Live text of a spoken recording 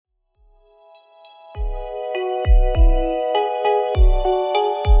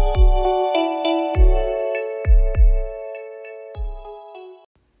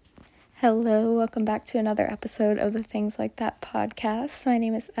Hello, welcome back to another episode of the Things Like That podcast. My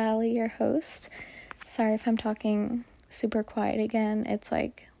name is Allie, your host. Sorry if I'm talking super quiet again. It's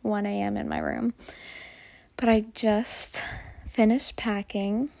like 1 a.m. in my room. But I just finished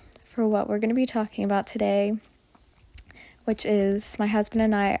packing for what we're going to be talking about today, which is my husband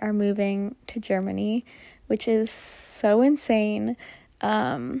and I are moving to Germany, which is so insane.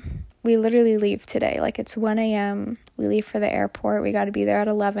 We literally leave today. Like, it's 1 a.m. We leave for the airport. We got to be there at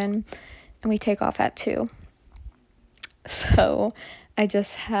 11, and we take off at 2. So I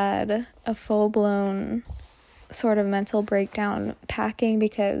just had a full-blown sort of mental breakdown packing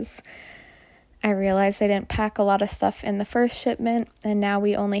because I realized I didn't pack a lot of stuff in the first shipment, and now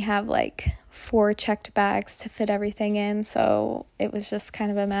we only have like 4 checked bags to fit everything in, so it was just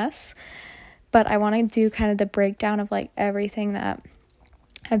kind of a mess. But I want to do kind of the breakdown of like everything that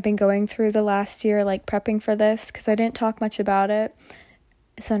I've been going through the last year, like prepping for this, because I didn't talk much about it,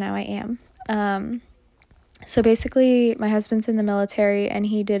 so now I am. So basically, my husband's in the military, and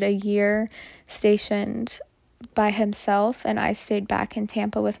he did a year stationed by himself, and I stayed back in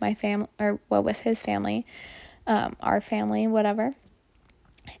Tampa with my family, with his family, our family, whatever.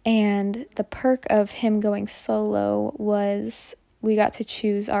 And the perk of him going solo was we got to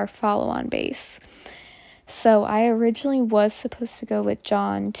choose our follow-on base. So I originally was supposed to go with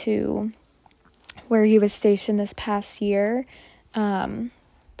John to where he was stationed this past year,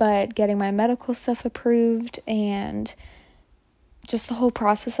 but getting my medical stuff approved and just the whole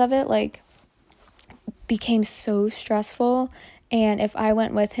process of it, like, became so stressful. And if I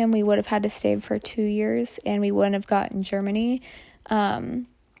went with him, we would have had to stay for 2 years, and we wouldn't have gotten Germany. And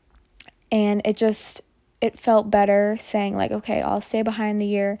it felt better saying, like, okay, I'll stay behind the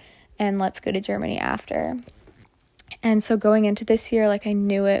year, and let's go to Germany after. And so going into this year, like, I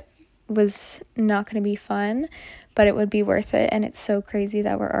knew it was not going to be fun, but it would be worth it. And it's so crazy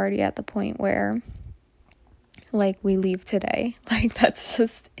that we're already at the point where, like, we leave today. Like, that's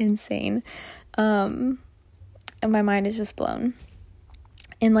just insane. And my mind is just blown.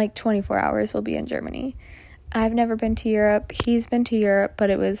 In like 24 hours, we'll be in Germany. I've never been to Europe. He's been to Europe,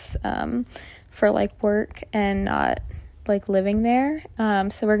 but it was for like work and not like living there.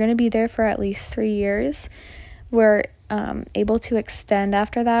 So we're going to be there for at least 3 years. We're able to extend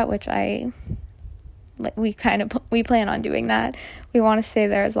after that, which we plan on doing that. We want to stay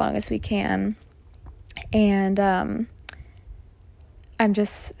there as long as we can. And I'm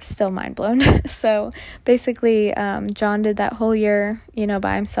just still mind blown. So basically, John did that whole year,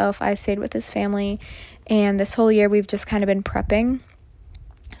 by himself. I stayed with his family, and this whole year we've just kind of been prepping.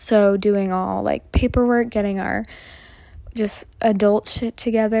 So doing all like paperwork, getting our just adult shit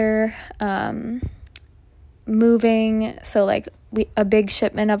together, moving. So like a big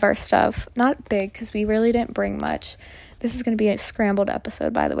shipment of our stuff, not big because we really didn't bring much. This is going to be a scrambled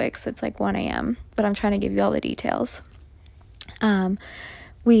episode, by the way, because it's like 1 a.m., but I'm trying to give you all the details.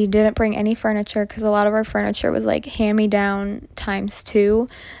 We didn't bring any furniture because a lot of our furniture was like hand-me-down times 2.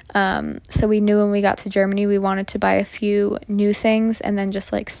 So we knew when we got to Germany, we wanted to buy a few new things and then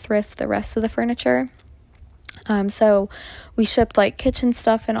just like thrift the rest of the furniture. So we shipped like kitchen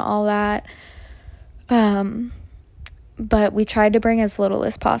stuff and all that. But we tried to bring as little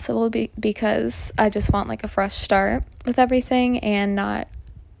as possible because I just want like a fresh start with everything and not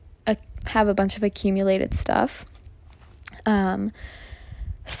have a bunch of accumulated stuff.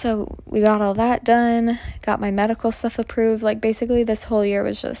 So we got all that done, got my medical stuff approved. Like, basically this whole year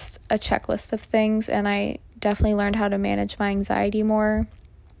was just a checklist of things, and I definitely learned how to manage my anxiety more.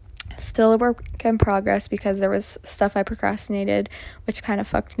 Still a work in progress because there was stuff I procrastinated, which kind of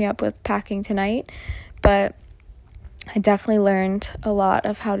fucked me up with packing tonight, but I definitely learned a lot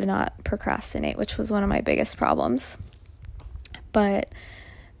of how to not procrastinate, which was one of my biggest problems. But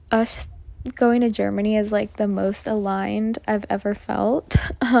us going to Germany is like the most aligned I've ever felt.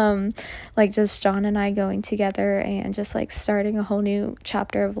 Like, just John and I going together and just like starting a whole new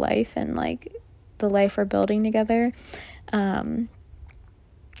chapter of life and like the life we're building together. I'm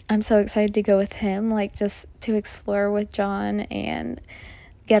so excited to go with him, like just to explore with John and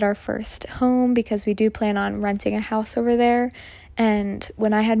get our first home, because we do plan on renting a house over there. And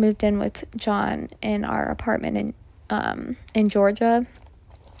when I had moved in with John in our apartment in Georgia,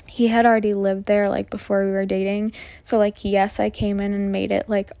 he had already lived there like before we were dating. So like, yes, I came in and made it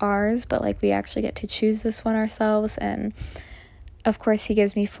like ours, but like we actually get to choose this one ourselves. And of course he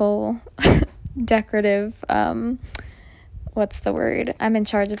gives me full decorative, what's the word? I'm in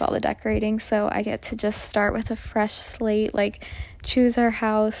charge of all the decorating, so I get to just start with a fresh slate, like choose our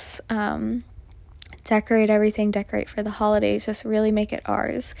house, decorate everything, decorate for the holidays, just really make it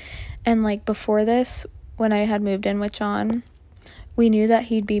ours. And like before this, when I had moved in with John, we knew that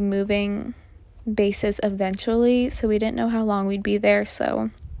he'd be moving bases eventually, so we didn't know how long we'd be there,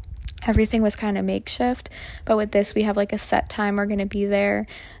 so everything was kind of makeshift. But with this, we have like a set time we're going to be there,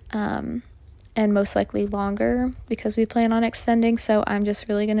 and most likely longer because we plan on extending. So I'm just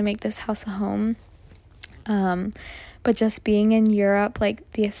really going to make this house a home. But just being in Europe,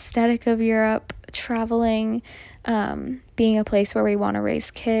 like the aesthetic of Europe, traveling, being a place where we want to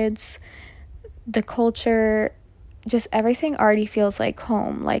raise kids, the culture, just everything already feels like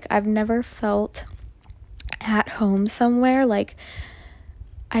home. Like I've never felt at home somewhere. Like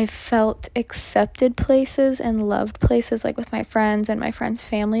I've felt accepted places and loved places, like with my friends and my friends'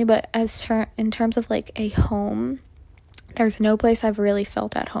 family, but in terms of like a home, there's no place I've really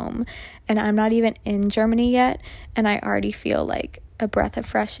felt at home. And I'm not even in Germany yet, and I already feel like a breath of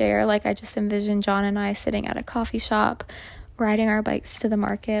fresh air. Like I just envision John and I sitting at a coffee shop, riding our bikes to the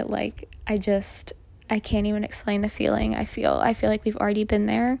market. Like I can't even explain the feeling I feel. I feel like we've already been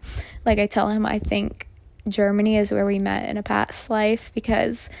there. Like I tell him I think Germany is where we met in a past life,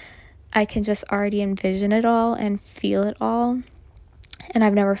 because I can just already envision it all and feel it all. And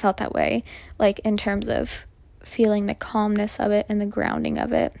I've never felt that way, like in terms of feeling the calmness of it and the grounding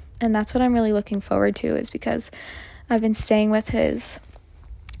of it. And that's what I'm really looking forward to, is because I've been staying with his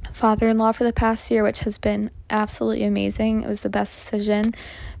father-in-law for the past year, which has been absolutely amazing. It was the best decision,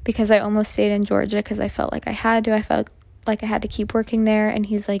 because I almost stayed in Georgia because I felt like I had to. I felt like I had to keep working there, and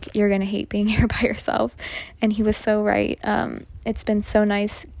he's like, you're gonna hate being here by yourself. And he was so right. It's been so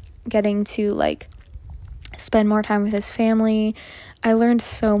nice getting to like spend more time with his family. I learned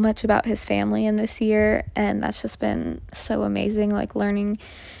so much about his family in this year, and that's just been so amazing, like learning,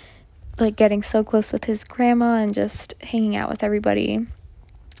 like getting so close with his grandma and just hanging out with everybody.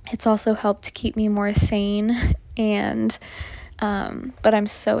 It's also helped to keep me more sane, and but I'm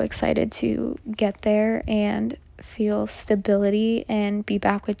so excited to get there and feel stability and be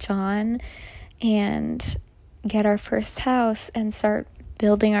back with John and get our first house and start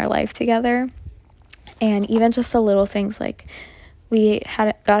building our life together. And even just the little things, like we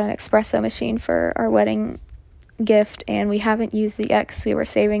got an espresso machine for our wedding gift, and we haven't used it yet because we were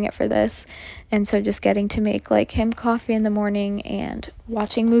saving it for this. And so just getting to make like him coffee in the morning and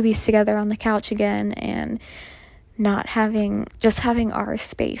watching movies together on the couch again, and having our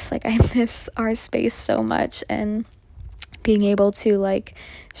space. Like I miss our space so much, and being able to like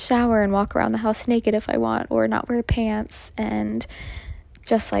shower and walk around the house naked if I want, or not wear pants, and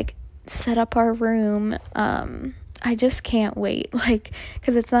just like set up our room. I just can't wait, like,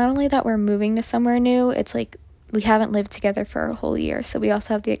 because it's not only that we're moving to somewhere new, it's like we haven't lived together for a whole year, so we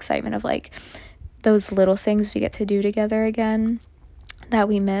also have the excitement of like those little things we get to do together again that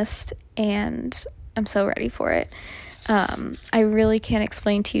we missed, and I'm so ready for it. I really can't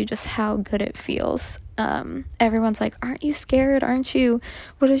explain to you just how good it feels. Everyone's like, aren't you scared? Aren't you?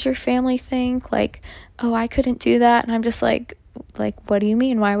 What does your family think? Like, oh, I couldn't do that. And I'm just like, what do you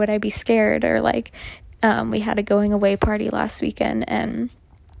mean? Why would I be scared? Or like, we had a going away party last weekend, and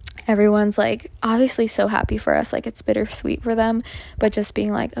everyone's like obviously so happy for us, like it's bittersweet for them, but just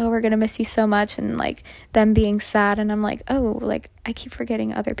being like, oh, we're gonna miss you so much, and like them being sad, and I'm like, oh, like I keep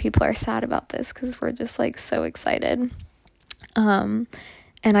forgetting other people are sad about this because we're just like so excited.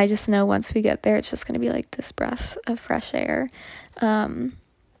 And I just know once we get there, it's just gonna be like this breath of fresh air.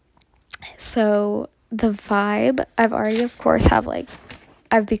 So the vibe, I've already of course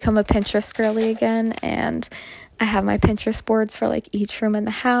I've become a Pinterest girly again, and I have my Pinterest boards for like each room in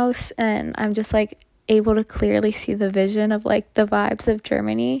the house, and I'm just like able to clearly see the vision of like the vibes of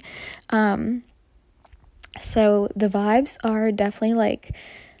Germany. So the vibes are definitely like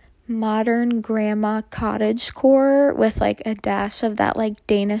modern grandma cottagecore with like a dash of that like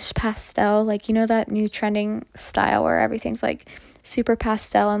Danish pastel, like, you know, that new trending style where everything's like super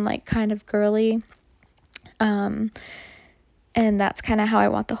pastel and like kind of girly. And that's kind of how I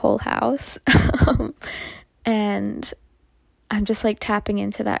want the whole house. And I'm just like tapping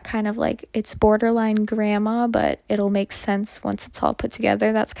into that kind of like, it's borderline grandma, but it'll make sense once it's all put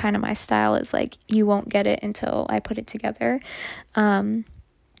together. That's kind of my style, is like you won't get it until I put it together. But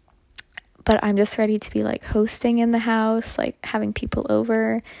I'm just ready to be like hosting in the house, like having people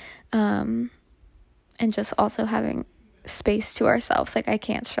over, and just also having space to ourselves. Like I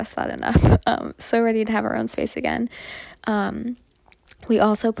can't stress that enough. So ready to have our own space again. We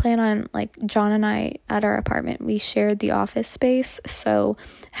also plan on, like, John and I at our apartment, we shared the office space, so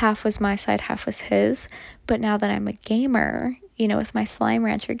half was my side, half was his. But now that I'm a gamer, you know, with my Slime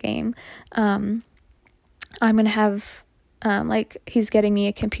Rancher game, I'm gonna have like, he's getting me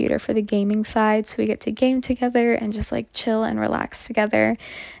a computer for the gaming side, so we get to game together and just like chill and relax together.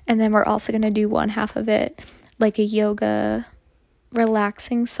 And then we're also gonna do one half of it like a yoga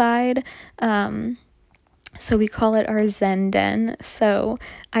relaxing side. So we call it our Zen Den. So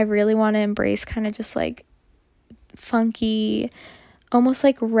I really want to embrace kind of just like funky, almost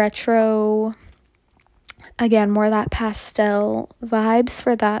like retro, again, more that pastel vibes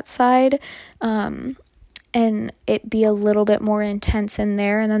for that side, and it be a little bit more intense in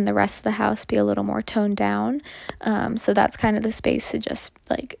there, and then the rest of the house be a little more toned down. So that's kind of the space to just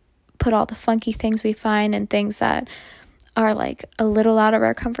like put all the funky things we find and things that are like a little out of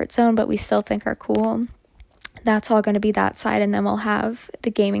our comfort zone but we still think are cool. That's all going to be that side, and then we'll have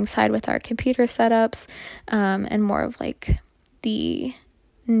the gaming side with our computer setups, and more of like the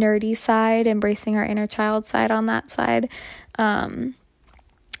nerdy side, embracing our inner child side on that side. And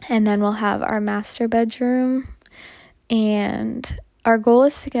then we'll have our master bedroom, and our goal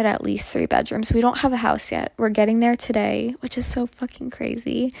is to get at least 3 bedrooms. We don't have a house yet. We're getting there today, which is so fucking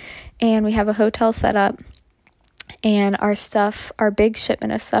crazy. And we have a hotel set up, and our big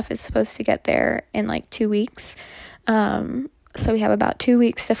shipment of stuff is supposed to get there in like 2 weeks. So we have about 2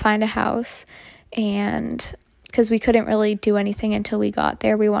 weeks to find a house, and because we couldn't really do anything until we got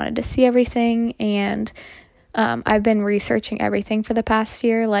there, we wanted to see everything. And I've been researching everything for the past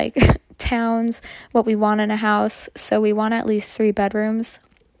year, like towns, what we want in a house. So we want at least 3 bedrooms.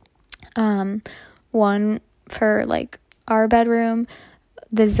 One for like our bedroom,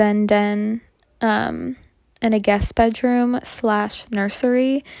 the Zen Den, and a guest bedroom /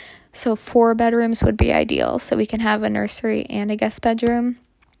 nursery. So 4 bedrooms would be ideal, so we can have a nursery and a guest bedroom.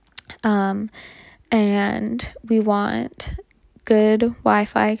 And we want good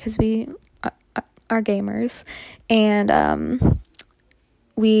Wi-Fi because we are gamers. And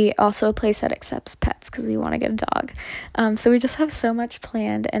we also a place that accepts pets because we want to get a dog. So we just have so much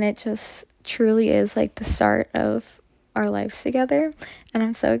planned, and it just truly is like the start of our lives together. And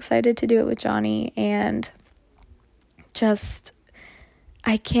I'm so excited to do it with Johnny, and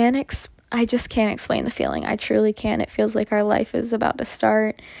I just can't explain the feeling. I truly can't. It feels like our life is about to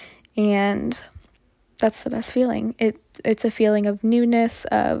start, and that's the best feeling. It's a feeling of newness,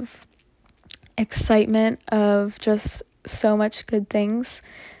 of excitement, of just so much good things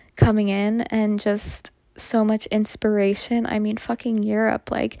coming in, and just so much inspiration. I mean, fucking Europe,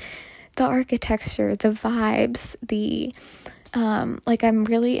 like the architecture, the vibes, the like I'm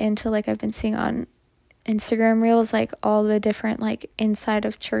really into, like I've been seeing on Instagram reels, like all the different like inside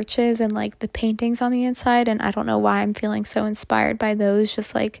of churches and like the paintings on the inside, and I don't know why I'm feeling so inspired by those,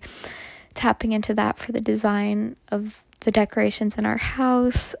 just like tapping into that for the design of the decorations in our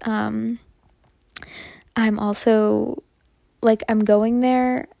house. I'm also like, I'm going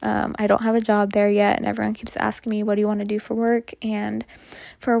there. I don't have a job there yet, and everyone keeps asking me, what do you want to do for work? And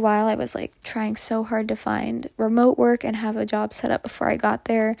for a while I was like trying so hard to find remote work and have a job set up before I got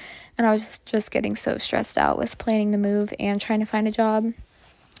there, and I was just getting so stressed out with planning the move and trying to find a job.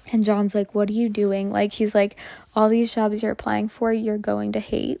 And John's like, what are you doing? Like, he's like, all these jobs you're applying for, you're going to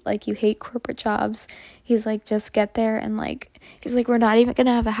hate. Like, you hate corporate jobs. He's like, just get there. And like, he's like, we're not even going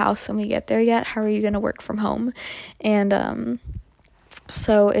to have a house when we get there yet. How are you going to work from home? And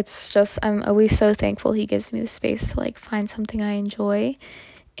so it's just, I'm always so thankful he gives me the space to like find something I enjoy.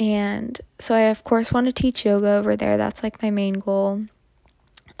 And so I, of course, want to teach yoga over there. That's like my main goal.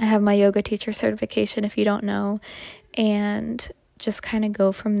 I have my yoga teacher certification, if you don't know. And just kind of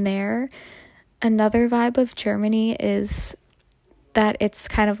go from there. Another vibe of Germany is that it's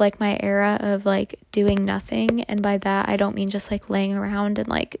kind of like my era of like doing nothing, and by that I don't mean just like laying around and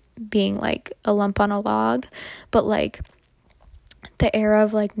like being like a lump on a log, but like the era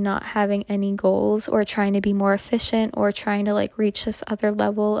of like not having any goals or trying to be more efficient or trying to like reach this other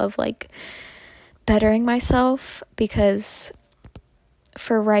level of like bettering myself. Because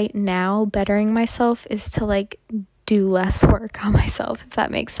for right now, bettering myself is to like do less work on myself, if that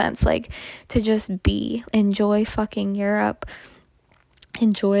makes sense. Like, to just enjoy fucking Europe,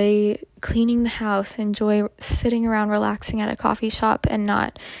 enjoy cleaning the house, enjoy sitting around relaxing at a coffee shop, and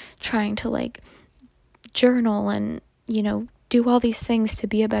not trying to like journal and, you know, do all these things to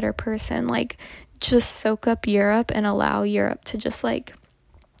be a better person. Like, just soak up Europe and allow Europe to just like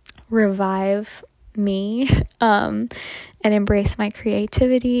revive me, and embrace my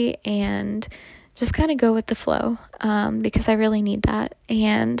creativity and just kind of go with the flow, because I really need that.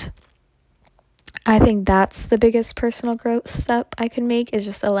 And I think that's the biggest personal growth step I can make, is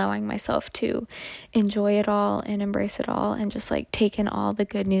just allowing myself to enjoy it all and embrace it all, and just like take in all the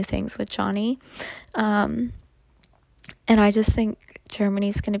good new things with Johnny. And I just think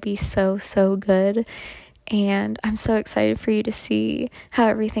Germany's going to be so, so good. And I'm so excited for you to see how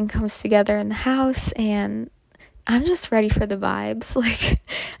everything comes together in the house, and I'm just ready for the vibes. Like,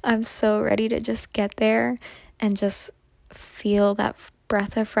 I'm so ready to just get there and just feel that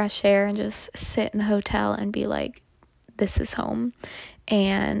breath of fresh air and just sit in the hotel and be like, this is home.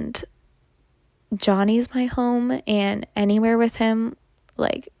 And Johnny's my home, and anywhere with him,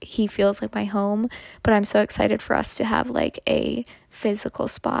 like, he feels like my home. But I'm so excited for us to have like a physical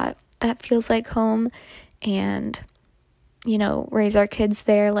spot that feels like home, and raise our kids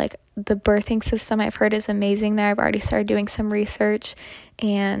there. Like, the birthing system I've heard is amazing there. I've already started doing some research,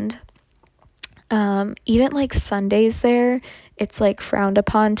 and even like Sundays there, it's like frowned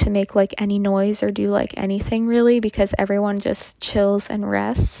upon to make like any noise or do like anything really, because everyone just chills and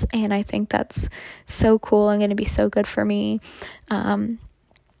rests, and I think that's so cool and going to be so good for me.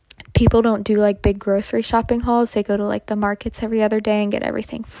 People don't do like big grocery shopping hauls. They go to like the markets every other day and get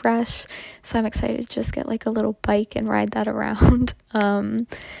everything fresh. So I'm excited to just get like a little bike and ride that around, and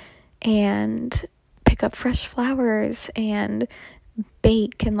pick up fresh flowers and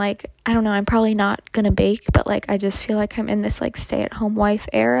bake. And like, I don't know, I'm probably not gonna bake, but like, I just feel like I'm in this like stay-at-home wife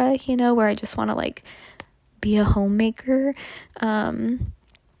era, where I just want to like be a homemaker.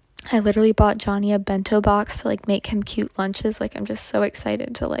 I literally bought Johnny a bento box to like make him cute lunches. Like, I'm just so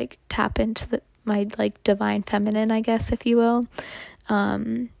excited to like tap into my like divine feminine, I guess, if you will.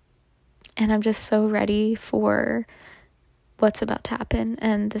 And I'm just so ready for what's about to happen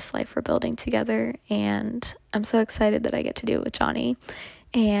and this life we're building together. And I'm so excited that I get to do it with Johnny.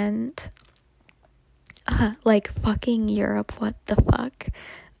 And like, fucking Europe, what the fuck?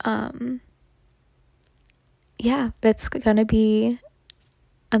 Yeah, it's gonna be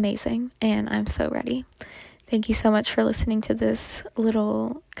amazing, and I'm so ready. Thank you so much for listening to this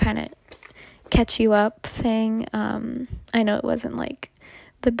little kind of catch you up thing. I know it wasn't like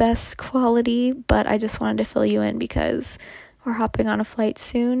the best quality, but I just wanted to fill you in because we're hopping on a flight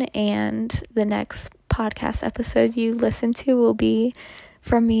soon, and the next podcast episode you listen to will be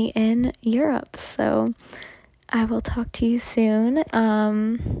from me in Europe. So I will talk to you soon.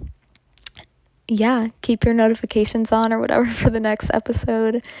 Yeah, keep your notifications on or whatever for the next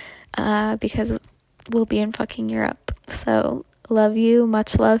episode, because we'll be in fucking Europe. So love you,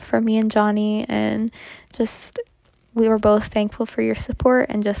 much love from me and Johnny, and just, we were both thankful for your support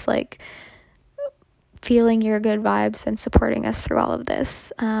and just like feeling your good vibes and supporting us through all of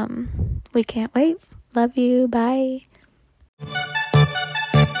this. We can't wait. Love you. Bye.